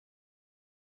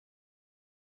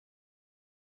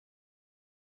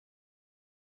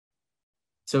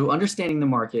So understanding the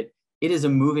market, it is a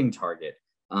moving target.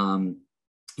 The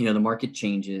market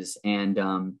changes, and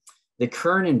the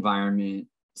current environment,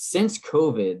 since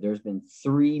COVID, there's been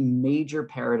three major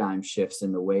paradigm shifts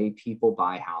in the way people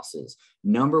buy houses.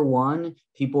 Number one,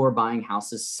 people are buying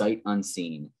houses sight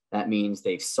unseen. That means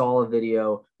they saw a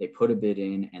video, they put a bid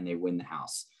in, and they win the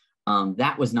house.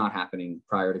 That was not happening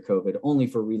prior to COVID, only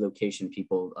for relocation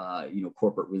people,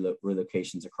 corporate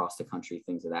relocations across the country,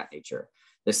 things of that nature.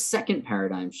 The second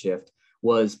paradigm shift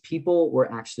was people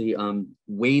were actually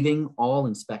waiving all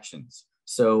inspections.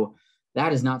 So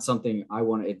that is not something I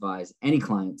want to advise any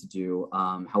client to do.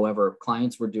 However,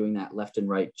 clients were doing that left and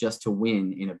right just to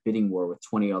win in a bidding war with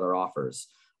 20 other offers.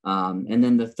 And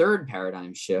then the third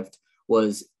paradigm shift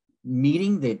was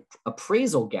meeting the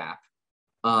appraisal gap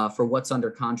for what's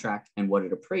under contract and what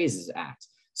it appraises at.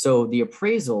 So the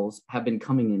appraisals have been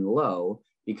coming in low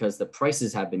because the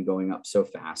prices have been going up so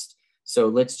fast. So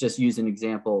let's just use an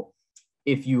example.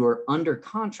 If you are under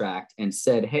contract and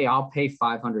said, hey, I'll pay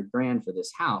 500 grand for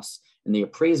this house, and the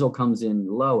appraisal comes in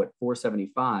low at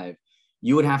 475,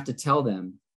 you would have to tell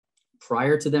them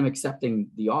prior to them accepting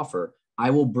the offer,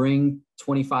 I will bring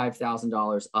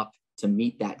 $25,000 up to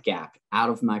meet that gap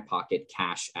out of my pocket,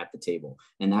 cash at the table.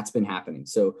 And that's been happening.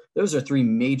 So those are three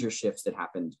major shifts that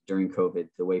happened during COVID,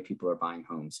 the way people are buying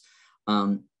homes.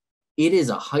 It is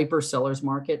a hyper seller's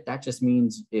market. That just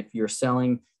means if you're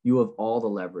selling, you have all the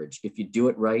leverage. If you do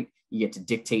it right, you get to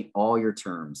dictate all your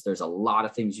terms. There's a lot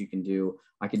of things you can do.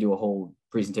 I could do a whole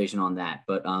presentation on that,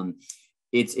 but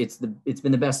it's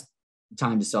been the best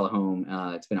time to sell a home.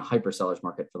 It's been a hyper seller's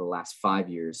market for the last 5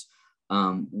 years.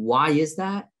 Why is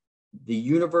that? The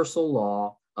universal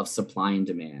law of supply and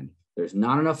demand. There's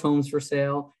not enough homes for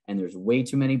sale, and there's way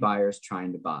too many buyers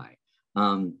trying to buy.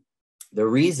 The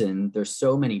reason there's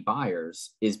so many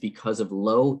buyers is because of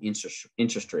low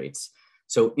interest rates.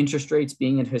 So interest rates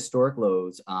being at historic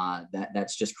lows,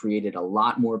 that's just created a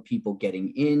lot more people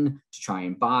getting in to try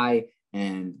and buy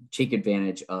and take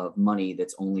advantage of money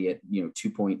that's only at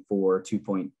 2.4,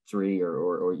 2.3,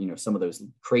 or some of those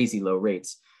crazy low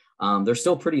rates. They're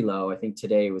still pretty low. I think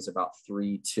today it was about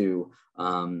 3.2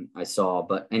 I saw,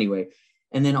 but anyway.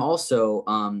 And then also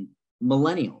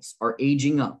millennials are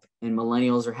aging up, and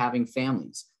millennials are having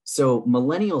families. So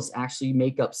millennials actually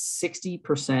make up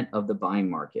 60% of the buying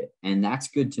market. And that's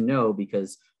good to know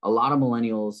because a lot of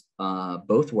millennials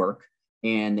both work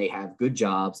and they have good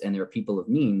jobs and they're people of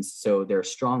means. So they're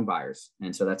strong buyers.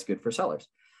 And so that's good for sellers.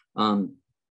 Home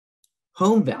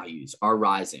values are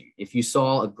rising. If you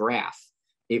saw a graph,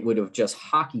 it would have just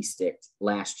hockey sticked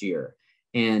last year.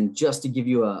 And just to give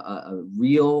you a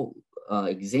real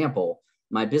example,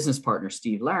 my business partner,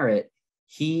 Steve Larrett,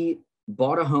 he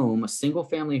bought a home, a single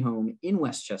family home in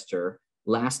Westchester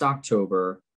last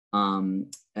October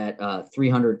at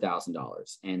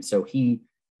 $300,000. And so he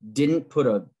didn't put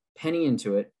a penny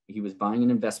into it. He was buying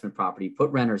an investment property, put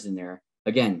renters in there.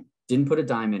 Again, didn't put a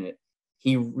dime in it.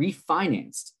 He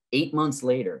refinanced 8 months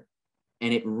later,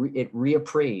 and it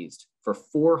reappraised for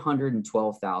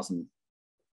 $412,000.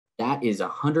 That is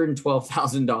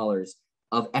 $112,000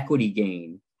 of equity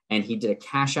gain. And he did a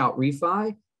cash out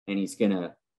refi, and he's going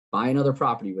to buy another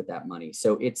property with that money.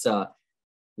 So it's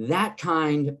that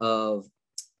kind of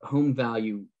home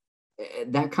value,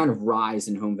 that kind of rise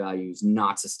in home value is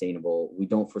not sustainable. We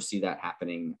don't foresee that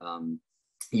happening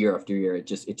year after year. It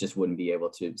just wouldn't be able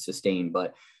to sustain.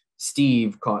 But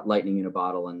Steve caught lightning in a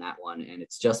bottle on that one, and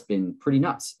it's just been pretty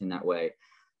nuts in that way.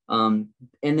 And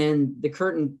then the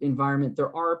current environment,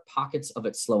 there are pockets of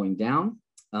it slowing down.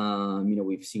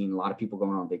 We've seen a lot of people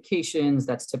going on vacations.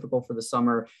 That's typical for the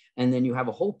summer. And then you have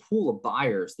a whole pool of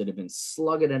buyers that have been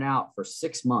slugging it out for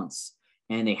 6 months,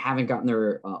 and they haven't gotten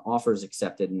their offers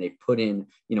accepted. And they've put in,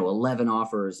 11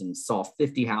 offers and saw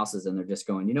 50 houses, and they're just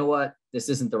going, you know what, this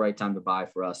isn't the right time to buy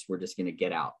for us. We're just going to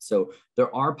get out. So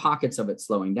there are pockets of it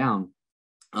slowing down.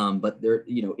 But there,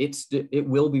 it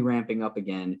will be ramping up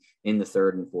again in the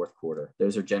third and fourth quarter.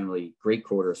 Those are generally great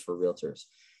quarters for realtors.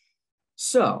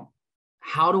 So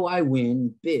how do I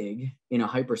win big in a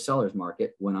hyper seller's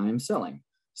market when I am selling?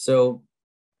 So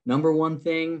number one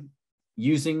thing,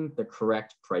 using the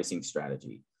correct pricing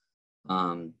strategy.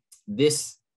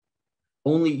 This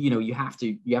only, you have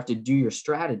to do your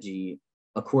strategy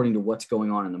according to what's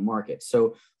going on in the market.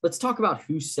 So let's talk about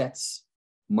who sets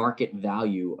market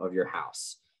value of your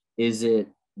house. Is it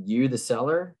you, the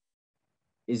seller?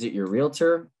 Is it your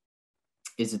realtor?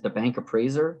 Is it the bank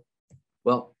appraiser?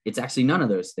 Well, it's actually none of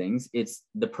those things. It's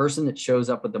the person that shows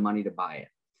up with the money to buy it.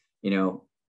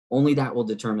 Only that will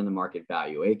determine the market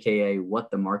value, AKA what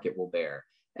the market will bear.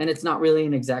 And it's not really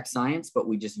an exact science, but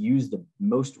we just use the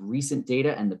most recent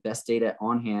data and the best data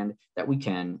on hand that we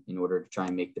can in order to try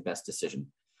and make the best decision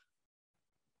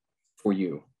for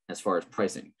you as far as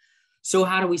pricing. So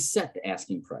how do we set the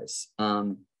asking price?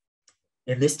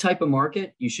 In this type of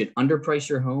market, you should underprice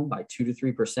your home by 2 to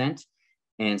 3%.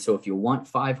 And so if you want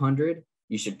 500,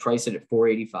 you should price it at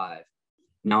 485.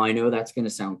 Now, I know that's going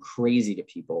to sound crazy to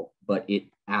people, but it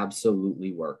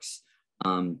absolutely works.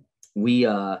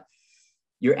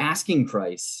 Your asking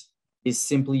price is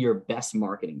simply your best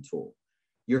marketing tool.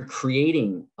 You're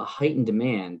creating a heightened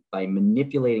demand by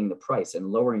manipulating the price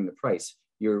and lowering the price.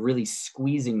 You're really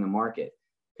squeezing the market,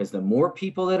 because the more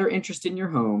people that are interested in your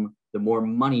home, the more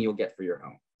money you'll get for your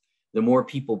home. The more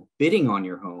people bidding on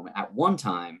your home at one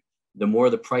time, the more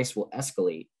the price will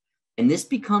escalate. And this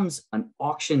becomes an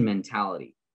auction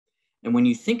mentality. And when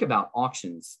you think about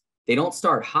auctions, they don't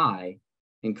start high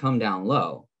and come down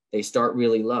low. They start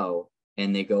really low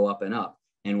and they go up and up.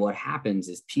 And what happens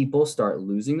is people start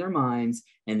losing their minds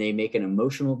and they make an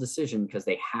emotional decision because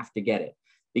they have to get it,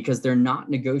 because they're not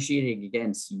negotiating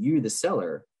against you, the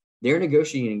seller. They're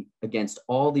negotiating against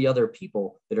all the other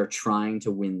people that are trying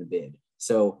to win the bid.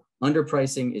 So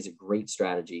underpricing is a great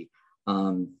strategy.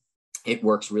 It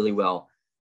works really well.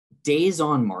 Days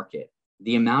on market,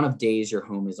 the amount of days your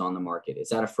home is on the market, is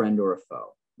that a friend or a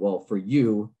foe? Well, for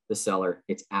you, the seller,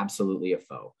 it's absolutely a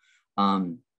foe.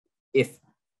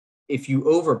 If you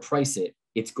overprice it,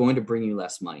 it's going to bring you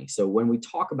less money. So when we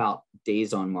talk about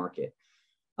days on market,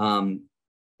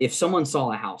 if someone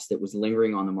saw a house that was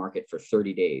lingering on the market for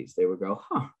 30 days, they would go,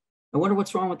 I wonder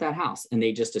what's wrong with that house. And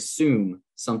they just assume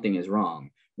something is wrong,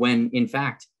 when in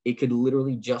fact, it could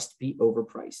literally just be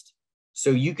overpriced. So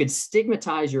you could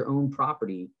stigmatize your own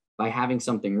property by having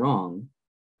something wrong,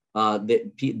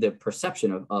 the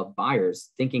perception of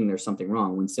buyers thinking there's something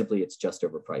wrong when simply it's just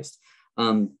overpriced.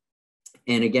 And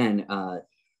again,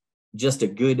 just a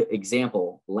good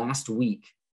example, last week,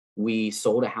 we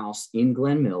sold a house in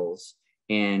Glen Mills,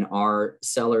 and our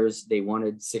sellers, they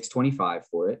wanted 625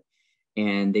 for it.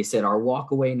 And they said, our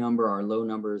walkaway number, our low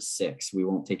number is 6. We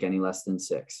won't take any less than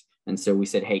 6. And so we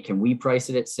said, hey, can we price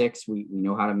it at 6? We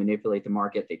know how to manipulate the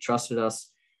market. They trusted us.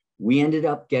 We ended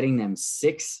up getting them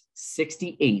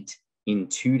 668 in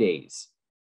 2 days.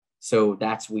 So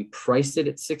we priced it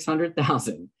at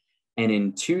 600,000. And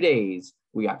in 2 days,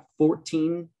 we got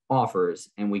 14 offers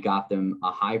and we got them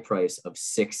a high price of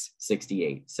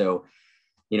 668. So,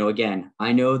 again,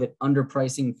 I know that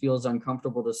underpricing feels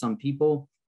uncomfortable to some people.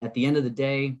 At the end of the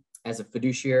day, as a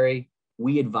fiduciary,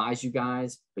 we advise you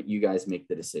guys, but you guys make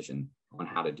the decision on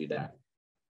how to do that.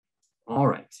 All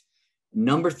right.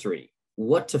 Number 3,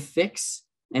 what to fix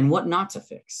and what not to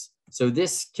fix. So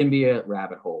this can be a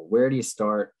rabbit hole. Where do you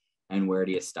start and where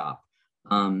do you stop?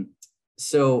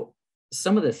 So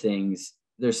some of the things,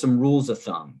 there's some rules of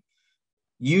thumb.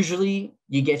 Usually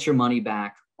you get your money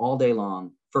back all day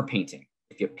long for painting.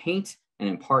 If you paint and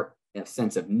impart a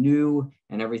sense of new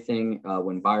and everything,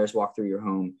 when buyers walk through your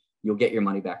home, you'll get your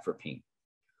money back for paint.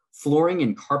 Flooring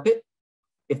and carpet,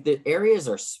 if the areas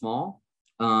are small,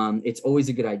 it's always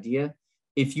a good idea.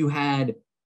 If you had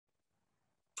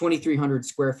 2,300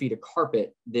 square feet of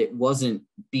carpet that wasn't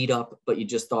beat up, but you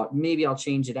just thought, maybe I'll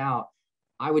change it out,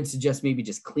 I would suggest maybe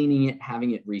just cleaning it,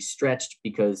 having it restretched,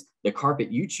 because the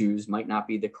carpet you choose might not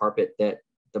be the carpet that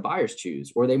the buyers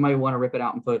choose, or they might want to rip it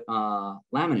out and put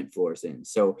laminate floors in.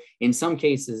 So in some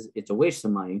cases, it's a waste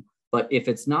of money, but if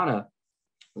it's not a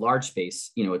large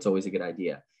space, it's always a good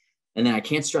idea. And then I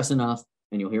can't stress enough,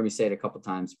 and you'll hear me say it a couple of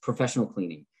times, professional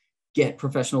cleaning. Get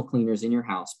professional cleaners in your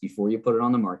house before you put it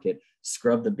on the market.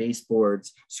 Scrub the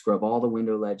baseboards, scrub all the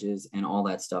window ledges and all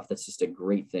that stuff. That's just a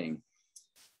great thing.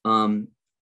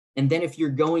 And then if you're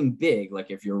going big,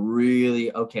 like if you're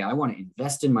really, okay, I want to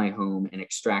invest in my home and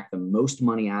extract the most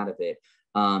money out of it,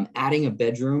 adding a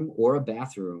bedroom or a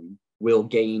bathroom will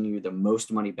gain you the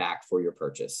most money back for your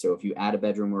purchase. So if you add a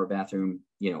bedroom or a bathroom,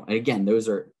 and again,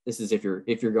 this is if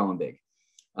you're going big.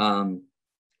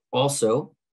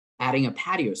 Also, adding a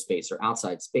patio space or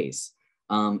outside space.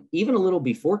 Even a little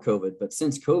before COVID, but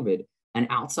since COVID, an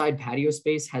outside patio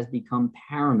space has become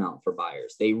paramount for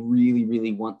buyers. They really,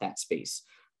 really want that space.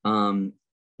 And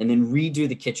then redo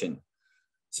the kitchen.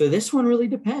 So this one really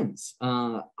depends.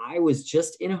 I was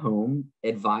just in a home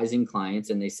advising clients,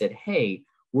 and they said, hey,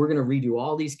 we're going to redo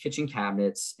all these kitchen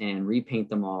cabinets and repaint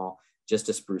them all just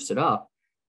to spruce it up.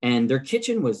 And their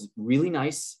kitchen was really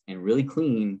nice and really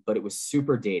clean, but it was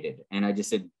super dated. And I just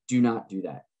said, do not do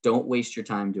that. Don't waste your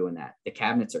time doing that. The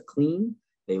cabinets are clean.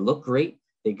 They look great.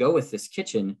 They go with this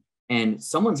kitchen, and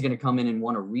someone's going to come in and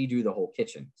want to redo the whole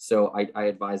kitchen. So I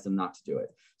advise them not to do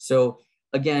it. So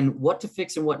again, what to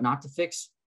fix and what not to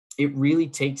fix it really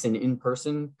takes an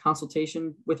in-person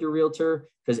consultation with your realtor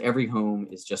because every home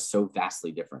is just so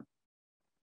vastly different.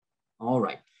 All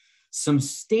right, some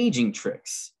staging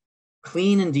tricks.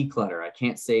 Clean and declutter. I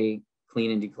can't say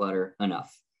clean and declutter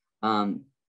enough.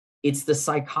 It's the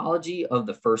psychology of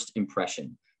the first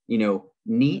impression. You know,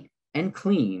 neat and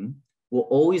clean will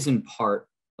always impart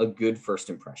a good first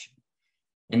impression.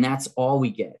 And that's all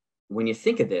we get. When you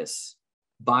think of this,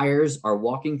 buyers are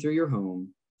walking through your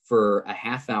home for a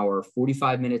half hour,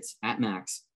 45 minutes at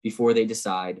max before they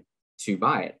decide to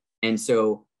buy it. And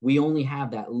so we only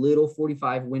have that little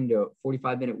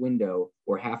 45-minute window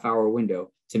or half hour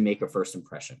window to make a first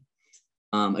impression.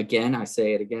 Again, I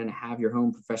say it again, have your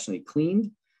home professionally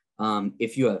cleaned.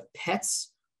 If you have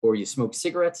pets or you smoke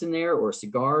cigarettes in there or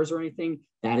cigars or anything,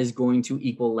 that is going to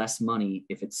equal less money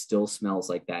if it still smells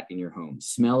like that in your home.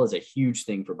 Smell is a huge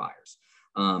thing for buyers.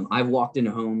 I've walked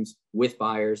into homes with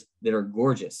buyers that are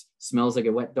gorgeous. Smells like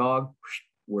a wet dog.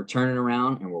 We're turning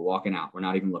around and we're walking out. We're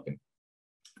not even looking.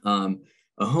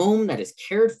 A home that is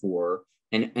cared for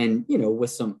and you know, with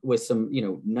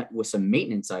some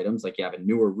maintenance items, like you have a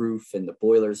newer roof and the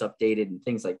boiler's updated and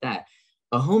things like that.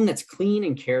 A home that's clean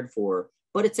and cared for,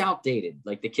 but it's outdated.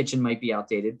 Like the kitchen might be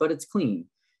outdated, but it's clean.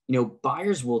 You know,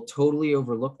 buyers will totally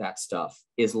overlook that stuff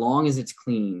as long as it's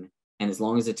clean and as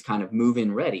long as it's kind of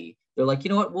move-in ready. They're like, you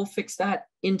know what, we'll fix that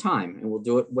in time and we'll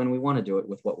do it when we want to do it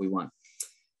with what we want.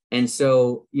 And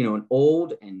so, you know, an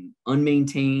old and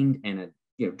unmaintained and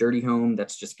a dirty home,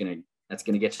 that's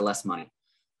gonna get you less money.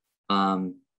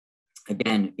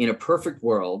 Again, in a perfect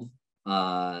world,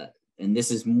 and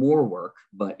this is more work,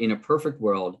 but in a perfect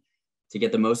world, to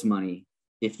get the most money,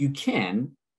 if you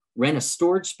can, rent a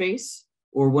storage space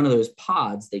or one of those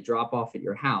pods they drop off at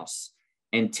your house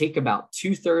and take about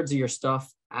 2/3 of your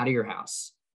stuff out of your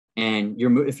house. And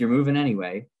if you're moving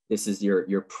anyway, this is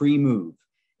your pre-move,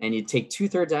 and you take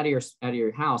 2/3 out of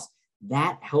your house.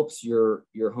 That helps your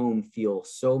home feel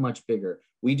so much bigger.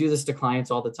 We do this to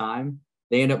clients all the time.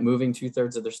 They end up moving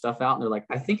 2/3 of their stuff out and they're like,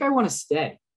 I think I want to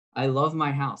stay. I love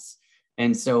my house.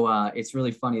 And so it's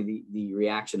really funny, the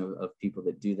reaction of people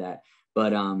that do that.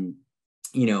 But,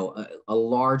 you know, a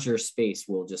larger space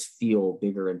will just feel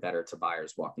bigger and better to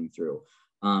buyers walking through.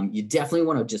 You definitely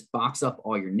want to just box up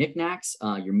all your knickknacks.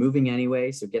 You're moving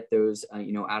anyway, so get those,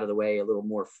 out of the way, a little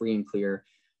more free and clear.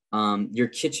 Your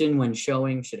kitchen, when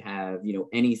showing, should have,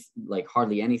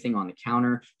 hardly anything on the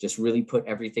counter. Just really put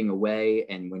everything away.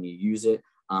 And when you use it,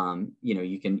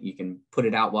 you can put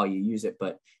it out while you use it.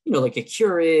 But, like a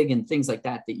Keurig and things like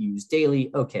that you use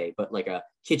daily, okay. But like a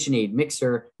KitchenAid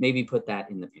mixer, maybe put that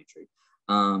in the pantry.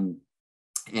 And,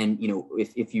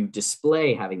 if you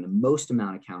display having the most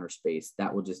amount of counter space,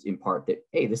 that will just impart that,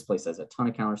 hey, this place has a ton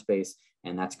of counter space,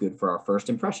 and that's good for our first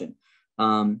impression.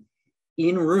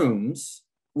 In rooms,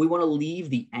 we want to leave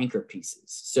the anchor pieces.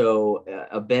 So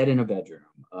a bed in a bedroom,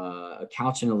 a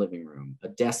couch in a living room, a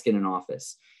desk in an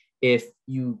office. If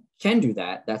you can do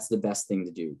that, that's the best thing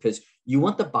to do, because you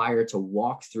want the buyer to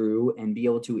walk through and be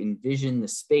able to envision the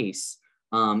space.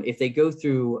 If they go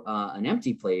through an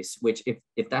empty place, which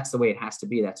if that's the way it has to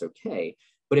be, that's okay.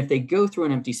 But if they go through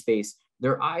an empty space,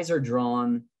 their eyes are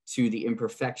drawn to the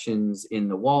imperfections in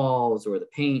the walls or the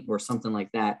paint or something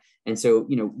like that. And so,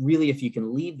 really, if you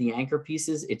can leave the anchor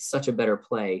pieces, it's such a better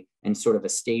play and sort of a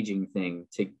staging thing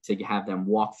to have them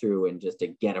walk through and just to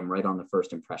get them right on the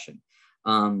first impression.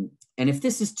 And if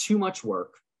this is too much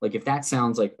work, like if that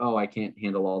sounds like, oh, I can't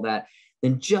handle all that,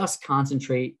 then just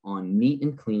concentrate on neat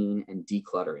and clean and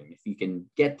decluttering. If you can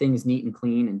get things neat and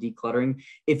clean and decluttering,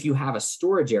 if you have a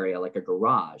storage area like a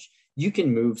garage, you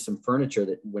can move some furniture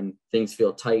that when things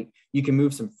feel tight, you can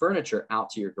move some furniture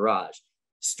out to your garage.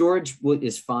 Storage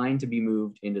is fine to be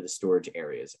moved into the storage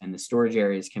areas, and the storage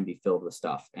areas can be filled with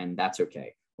stuff, and that's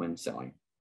okay when selling.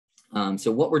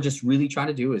 So what we're just really trying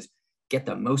to do is get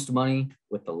the most money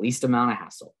with the least amount of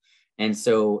hassle. And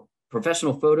so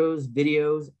professional photos,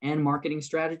 videos, and marketing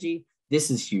strategy, this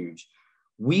is huge.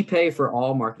 We pay for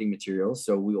all marketing materials.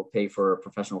 So we will pay for a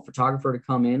professional photographer to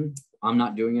come in. I'm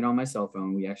not doing it on my cell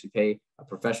phone. We actually pay a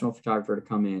professional photographer to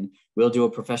come in. We'll do a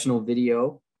professional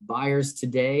video. Buyers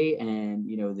today and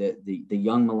the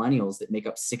young millennials that make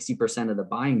up 60% of the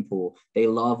buying pool, they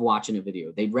love watching a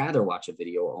video. They'd rather watch a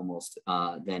video almost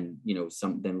than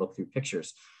look through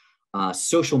pictures.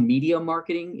 Social media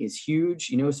marketing is huge,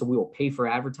 so we will pay for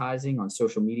advertising on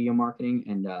social media marketing.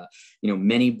 And,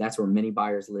 that's where many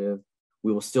buyers live.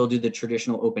 We will still do the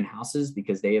traditional open houses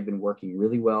because they have been working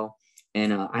really well.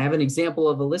 And I have an example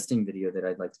of a listing video that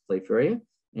I'd like to play for you.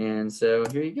 And so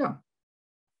here you go.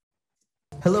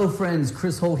 Hello friends,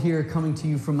 Chris Holt here, coming to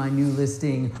you from my new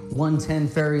listing, 110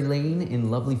 Ferry Lane in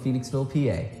lovely Phoenixville,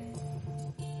 PA.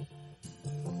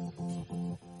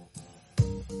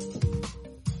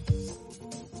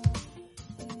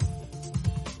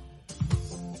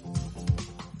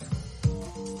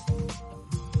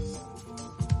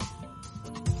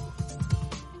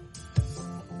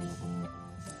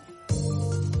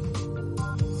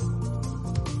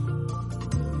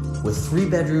 With 3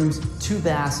 bedrooms, 2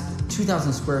 baths,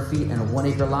 2,000 square feet, and a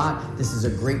 1-acre lot, this is a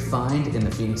great find in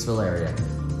the Phoenixville area.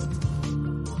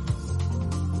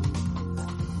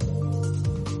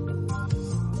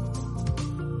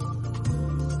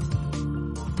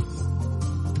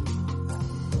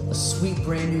 A sweet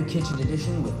brand new kitchen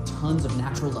addition with tons of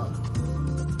natural light.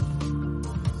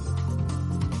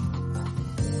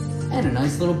 And a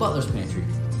nice little butler's pantry.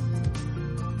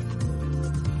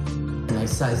 A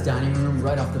nice sized dining room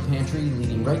right off the pantry,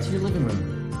 leading right to your living room.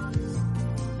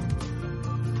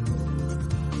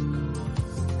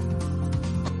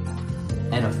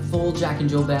 And a full Jack and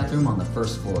Jill bathroom on the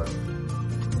first floor.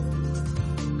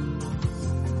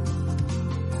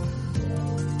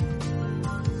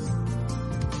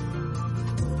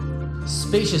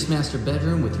 Spacious master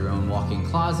bedroom with your own walk-in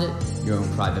closet, your own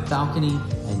private balcony,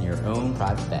 and your own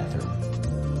private bathroom.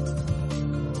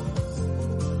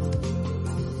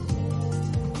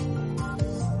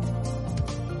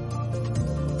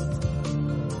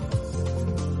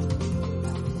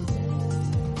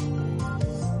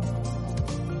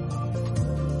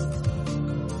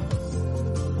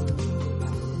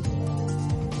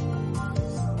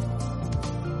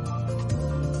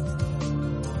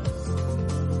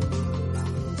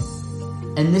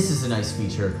 And this is a nice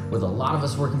feature. With a lot of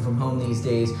us working from home these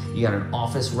days, you got an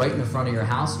office right in the front of your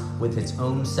house with its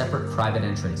own separate private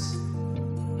entrance.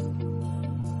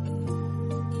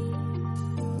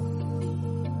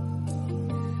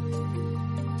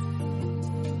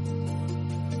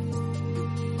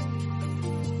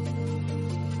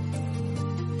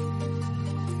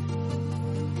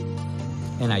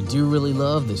 And I do really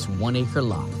love this 1-acre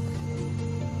lot.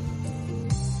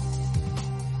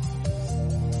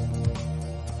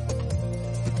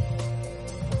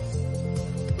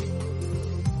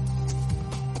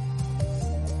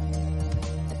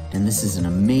 And this is an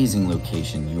amazing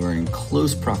location. You are in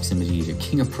close proximity to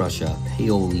King of Prussia,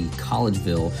 Paoli,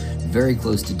 Collegeville, very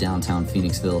close to downtown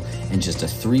Phoenixville, and just a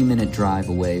 3-minute drive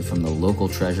away from the local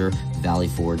treasure, Valley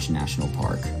Forge National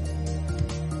Park.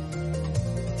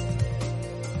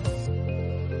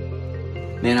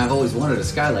 Man, I've always wanted a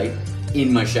skylight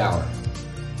in my shower.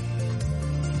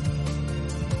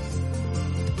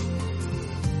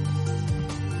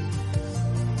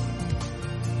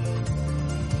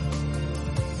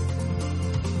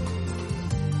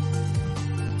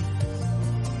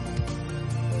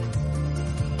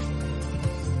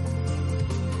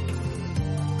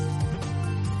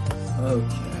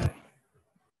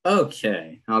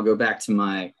 Okay, I'll go back to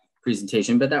my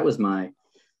presentation, but that was my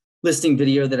listing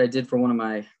video that I did for one of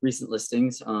my recent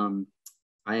listings. I'm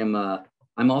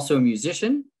also a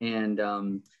musician,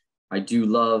 and I do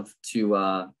love to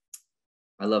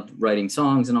I love writing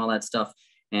songs and all that stuff,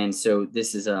 and so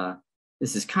this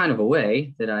is kind of a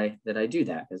way that I do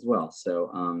that as well.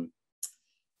 So all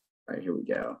right, here we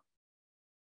go.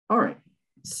 All right,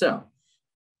 so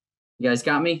you guys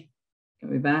got me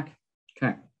back?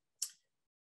 Okay.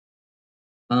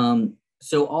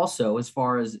 So also, as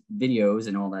far as videos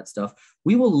and all that stuff,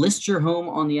 we will list your home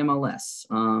on the MLS.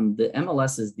 The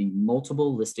MLS is the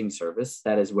multiple listing service.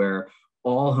 That is where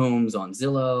all homes on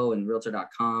Zillow and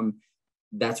Realtor.com,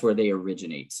 that's where they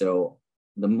originate. So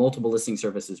the multiple listing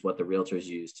service is what the realtors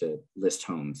use to list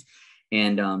homes.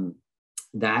 And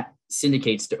that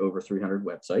syndicates to over 300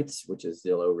 websites, which is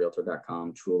Zillow,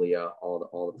 Realtor.com, Trulia,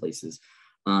 all the places.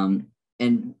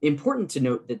 And important to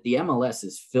note that the MLS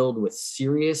is filled with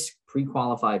serious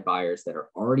pre-qualified buyers that are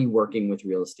already working with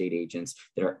real estate agents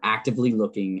that are actively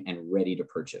looking and ready to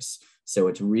purchase. So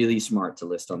it's really smart to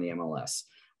list on the MLS.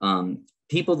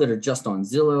 People that are just on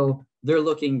Zillow, they're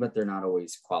looking, but they're not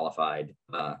always qualified.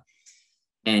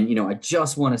 And, I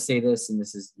just want to say this, and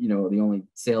this is, the only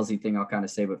salesy thing I'll kind of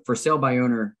say, but for sale by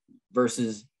owner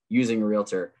versus using a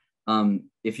realtor,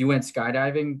 if you went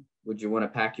skydiving, would you want to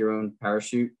pack your own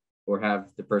parachute or have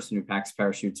the person who packs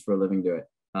parachutes for a living do it?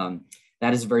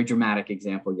 That is a very dramatic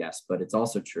example, yes, but it's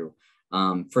also true.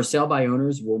 For sale by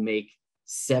owners will make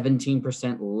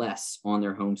 17% less on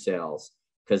their home sales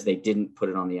because they didn't put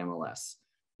it on the MLS.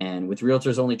 And with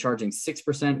realtors only charging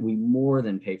 6%, we more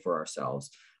than pay for ourselves.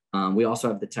 We also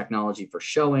have the technology for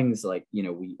showings, like,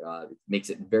 it makes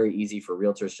it very easy for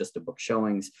realtors just to book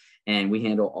showings, and we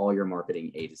handle all your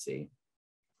marketing A to Z.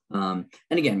 And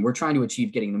again, we're trying to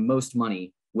achieve getting the most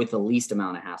money with the least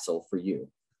amount of hassle for you.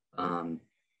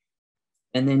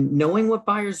 And then knowing what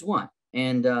buyers want.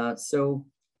 And so,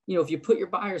 if you put your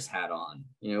buyer's hat on,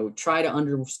 try to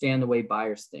understand the way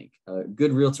buyers think. A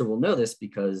good realtor will know this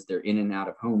because they're in and out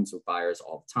of homes with buyers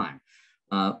all the time.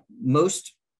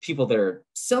 Most people that are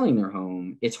selling their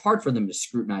home, it's hard for them to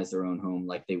scrutinize their own home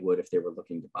like they would if they were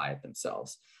looking to buy it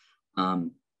themselves.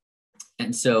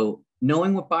 And so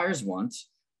knowing what buyers want,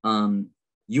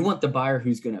 you want the buyer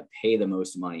who's going to pay the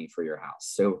most money for your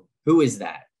house. So who is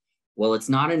that? Well, it's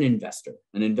not an investor.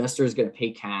 An investor is going to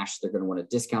pay cash. They're going to want a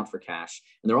discount for cash.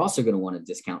 And they're also going to want a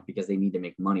discount because they need to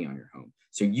make money on your home.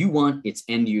 So you want its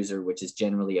end user, which is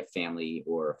generally a family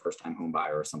or a first-time home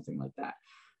buyer or something like that.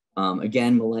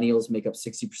 Again, millennials make up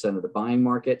 60% of the buying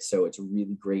market. So it's a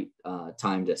really great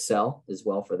time to sell as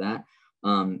well for that.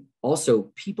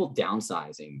 Also, people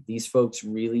downsizing. These folks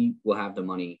really will have the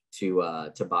money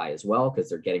to buy as well because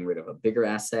they're getting rid of a bigger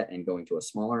asset and going to a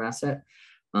smaller asset.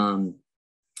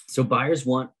 So buyers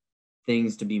want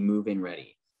things to be move-in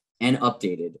ready and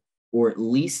updated, or at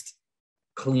least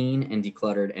clean and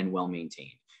decluttered and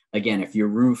well-maintained. Again, if your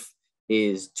roof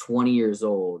is 20 years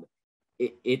old,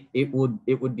 it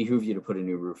would behoove you to put a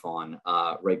new roof on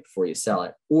right before you sell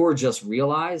it, or just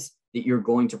realize that you're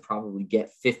going to probably get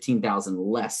 $15,000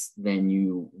 less than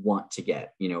you want to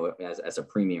get, as a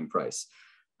premium price.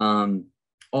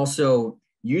 Also,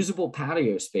 usable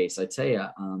patio space. I tell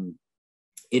you,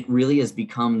 it really has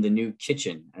become the new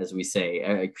kitchen, as we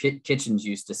say. Kitchens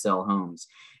used to sell homes,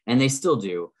 and they still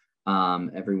do.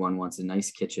 Everyone wants a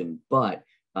nice kitchen, but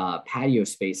patio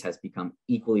space has become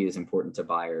equally as important to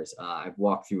buyers. I've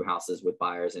walked through houses with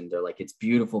buyers and they're like, it's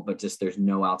beautiful, but just there's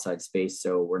no outside space,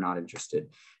 so we're not interested.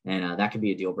 And that could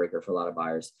be a deal breaker for a lot of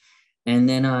buyers. And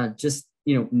then just,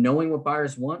 knowing what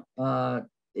buyers want,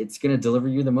 it's going to deliver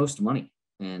you the most money.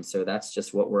 And so that's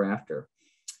just what we're after.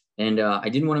 And I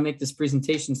didn't want to make this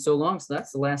presentation so long, so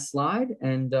that's the last slide.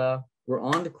 And we're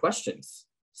on to questions.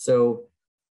 So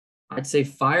I'd say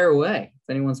fire away. If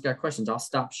anyone's got questions, I'll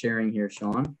stop sharing here,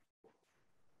 Sean.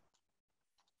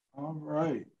 All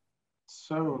right.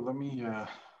 So let me, all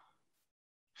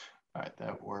right,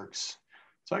 that works.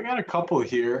 So I got a couple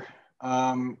here.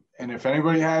 And if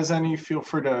anybody has any, feel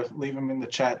free to leave them in the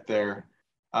chat there.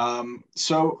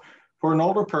 So for an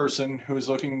older person who is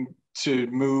looking to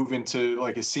move into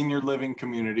like a senior living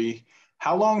community,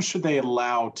 how long should they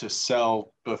allow to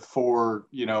sell before,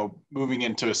 moving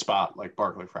into a spot like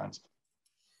Barclay Friends?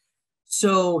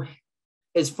 So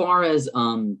as far as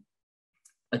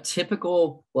a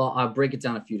typical, well, I'll break it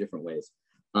down a few different ways.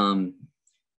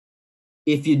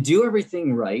 If you do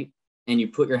everything right and you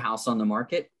put your house on the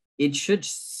market, it should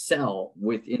sell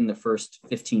within the first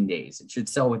 15 days. It should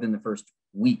sell within the first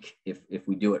week if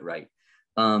we do it right.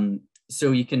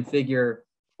 So you can figure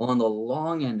on the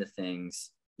long end of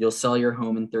things, you'll sell your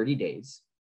home in 30 days.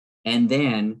 And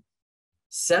then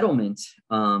settlement,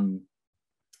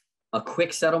 a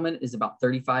quick settlement is about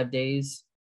 35 days.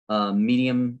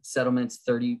 Medium settlements,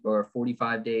 30 or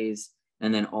 45 days.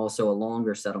 And then also a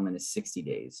longer settlement is 60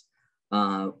 days.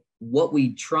 What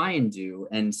we try and do,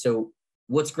 and so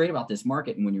what's great about this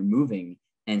market, and when you're moving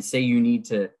and say you need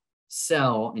to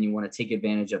sell and you want to take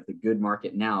advantage of the good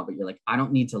market now, but you're like, I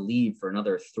don't need to leave for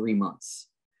another 3 months.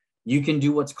 You can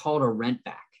do what's called a rent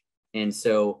back. And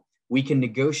so we can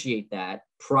negotiate that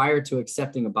prior to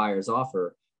accepting a buyer's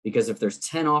offer, because if there's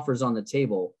 10 offers on the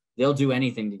table, they'll do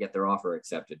anything to get their offer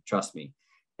accepted. Trust me.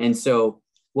 And so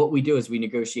what we do is we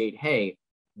negotiate, hey,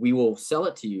 we will sell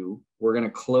it to you. We're going to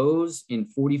close in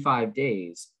 45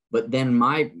 days, but then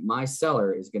my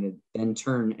seller is going to then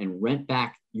turn and rent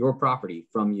back your property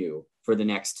from you for the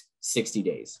next 60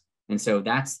 days. And so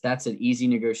that's an easy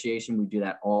negotiation. We do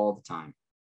that all the time,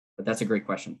 but that's a great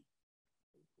question.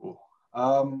 Cool.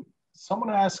 Someone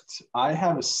asked, I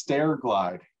have a stair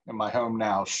glide in my home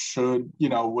now.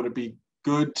 Would it be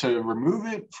good to remove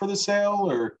it for the sale,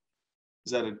 or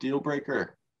is that a deal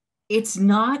breaker? It's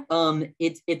not.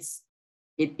 It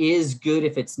is good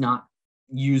if it's not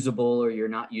usable or you're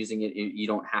not using it. You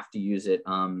don't have to use it.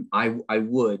 I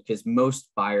would, because most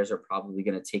buyers are probably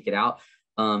going to take it out.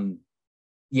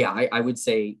 I would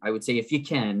say if you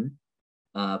can,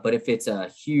 but if it's a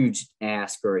huge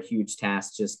ask or a huge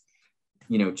task, just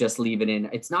leave it in.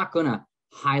 It's not going to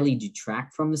highly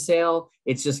detract from the sale.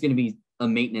 It's just going to be a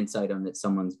maintenance item that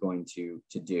someone's going to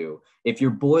do. If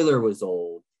your boiler was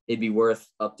old, it'd be worth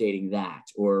updating that,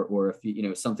 or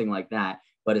if something like that.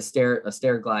 But a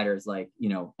stair glider is like,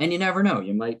 and you never know,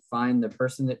 you might find the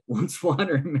person that wants one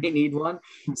or may need one.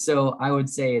 So I would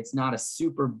say it's not a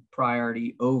super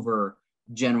priority over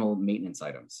general maintenance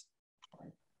items.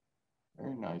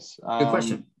 Very nice. Good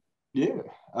question.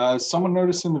 Yeah. Someone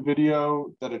noticed in the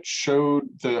video that it showed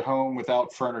the home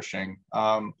without furnishing.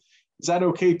 Is that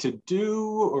okay to do,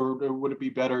 or would it be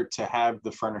better to have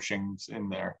the furnishings in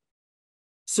there?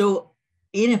 So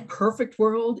in a perfect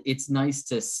world, it's nice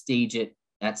to stage it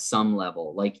at some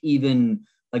level, like even,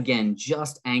 again,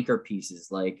 just anchor pieces,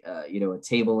 like, a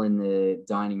table in the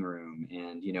dining room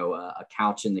and, a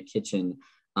couch in the kitchen.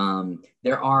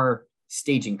 There are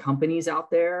staging companies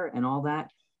out there and all that.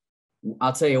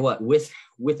 I'll tell you what, with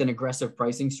an aggressive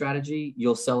pricing strategy,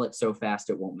 you'll sell it so fast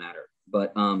it won't matter.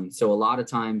 But so a lot of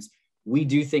times we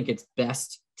do think it's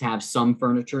best to have some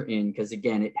furniture in, because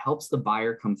again, it helps the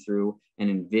buyer come through and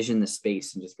envision the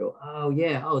space and just go, oh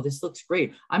yeah, oh, this looks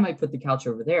great. I might put the couch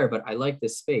over there, but I like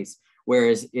this space.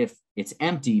 Whereas if it's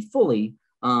empty fully,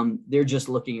 they're just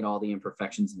looking at all the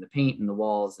imperfections in the paint and the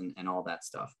walls and all that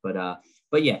stuff.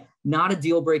 But yeah, not a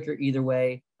deal breaker either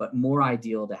way, but more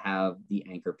ideal to have the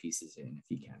anchor pieces in if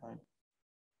you can. Right.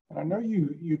 And I know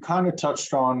you kind of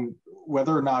touched on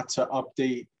whether or not to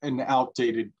update an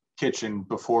outdated kitchen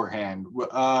beforehand.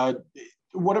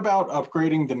 What about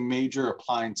upgrading the major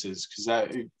appliances?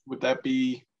 Because would that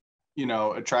be,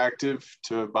 attractive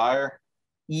to a buyer?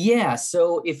 Yeah.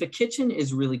 So if a kitchen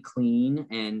is really clean,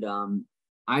 and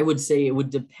I would say it would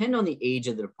depend on the age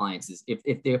of the appliances.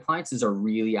 If the appliances are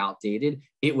really outdated,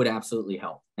 it would absolutely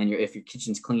help. And if your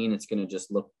kitchen's clean, it's going to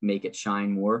just make it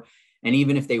shine more. And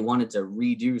even if they wanted to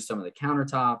redo some of the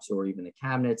countertops or even the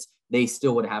cabinets, they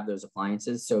still would have those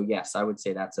appliances. So yes, I would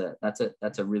say that's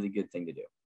a really good thing to do.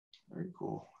 Very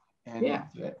cool. And yeah,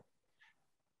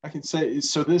 I can say,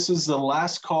 so this is the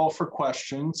last call for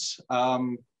questions.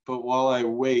 But while I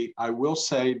wait, I will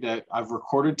say that I've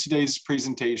recorded today's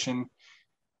presentation.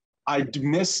 I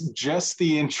missed just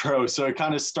the intro, so it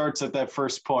kind of starts at that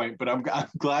first point, but I'm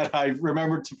glad I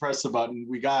remembered to press the button.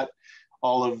 We got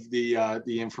all of the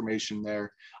information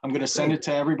there. I'm going to send it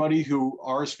to everybody who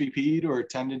RSVP'd or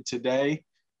attended today,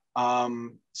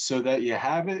 so that you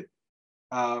have it.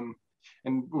 And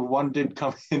one did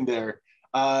come in there.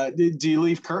 Do you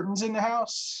leave curtains in the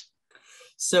house?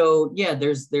 So yeah,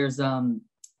 there's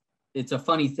it's a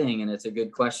funny thing, and it's a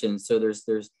good question. So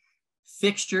there's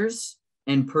fixtures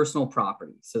and personal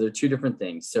property. So they're two different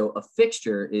things. So a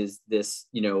fixture is this,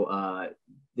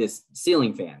 this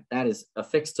ceiling fan that is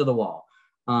affixed to the wall.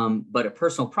 But a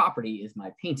personal property is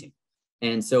my painting.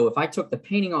 And so if I took the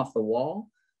painting off the wall,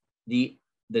 the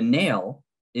nail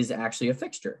is actually a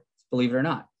fixture, believe it or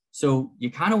not. So you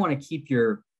kind of want to keep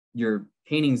your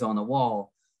paintings on the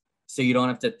wall so you don't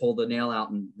have to pull the nail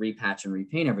out and repatch and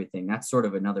repaint everything. That's sort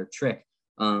of another trick.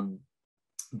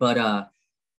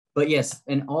 But yes,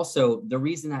 and also the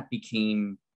reason that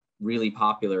became really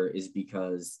popular is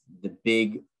because the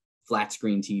big flat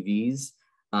screen TVs,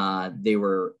 they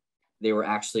were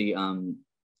actually,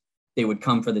 they would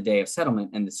come for the day of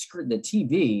settlement, and the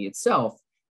TV itself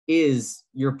is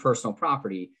your personal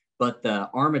property, but the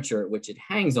armature which it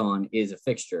hangs on is a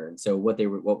fixture. And so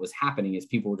what was happening is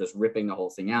people were just ripping the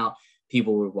whole thing out.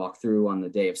 People would walk through on the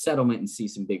day of settlement and see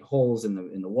some big holes in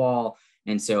the wall.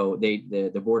 And so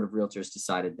the board of realtors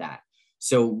decided that.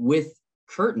 So with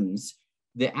curtains,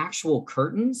 the actual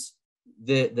curtains,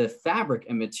 the fabric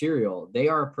and material, they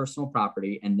are a personal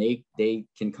property, and they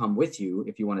can come with you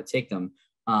if you want to take them.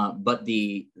 But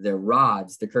the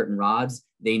rods, the curtain rods,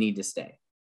 they need to stay.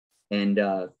 And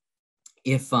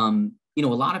if a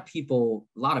lot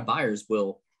of buyers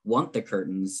will want the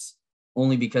curtains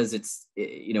only because it's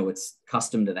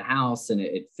custom to the house and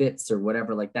it fits or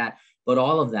whatever like that. But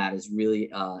all of that is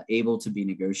really able to be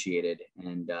negotiated.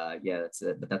 And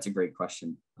that's a great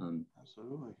question.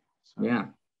 Absolutely. So yeah.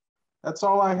 That's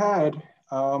all I had.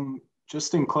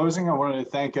 Just in closing, I wanted to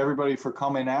thank everybody for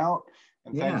coming out,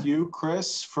 and thank you,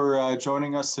 Chris, for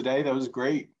joining us today. That was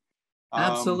great.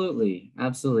 Absolutely.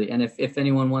 And if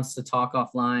anyone wants to talk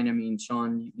offline, I mean,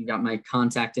 Sean, you got my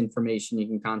contact information. You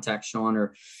can contact Sean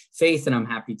or Faith, and I'm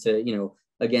happy to,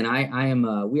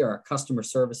 again, we are a customer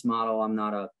service model. I'm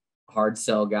not a hard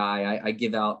sell guy. I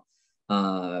give out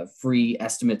free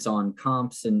estimates on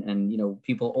comps, and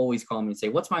people always call me and say,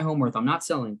 what's my home worth? I'm not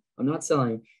selling.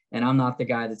 And I'm not the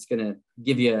guy that's going to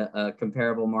give you a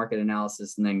comparable market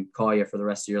analysis and then call you for the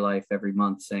rest of your life every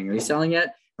month saying, are you selling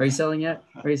yet? Are you selling yet?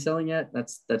 Are you selling yet?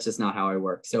 That's just not how I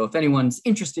work. So if anyone's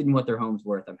interested in what their home's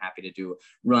worth, I'm happy to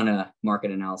run a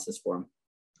market analysis for them.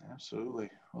 Absolutely.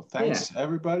 Well, thanks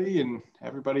everybody, and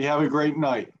everybody have a great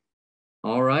night.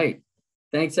 All right.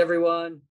 Thanks everyone.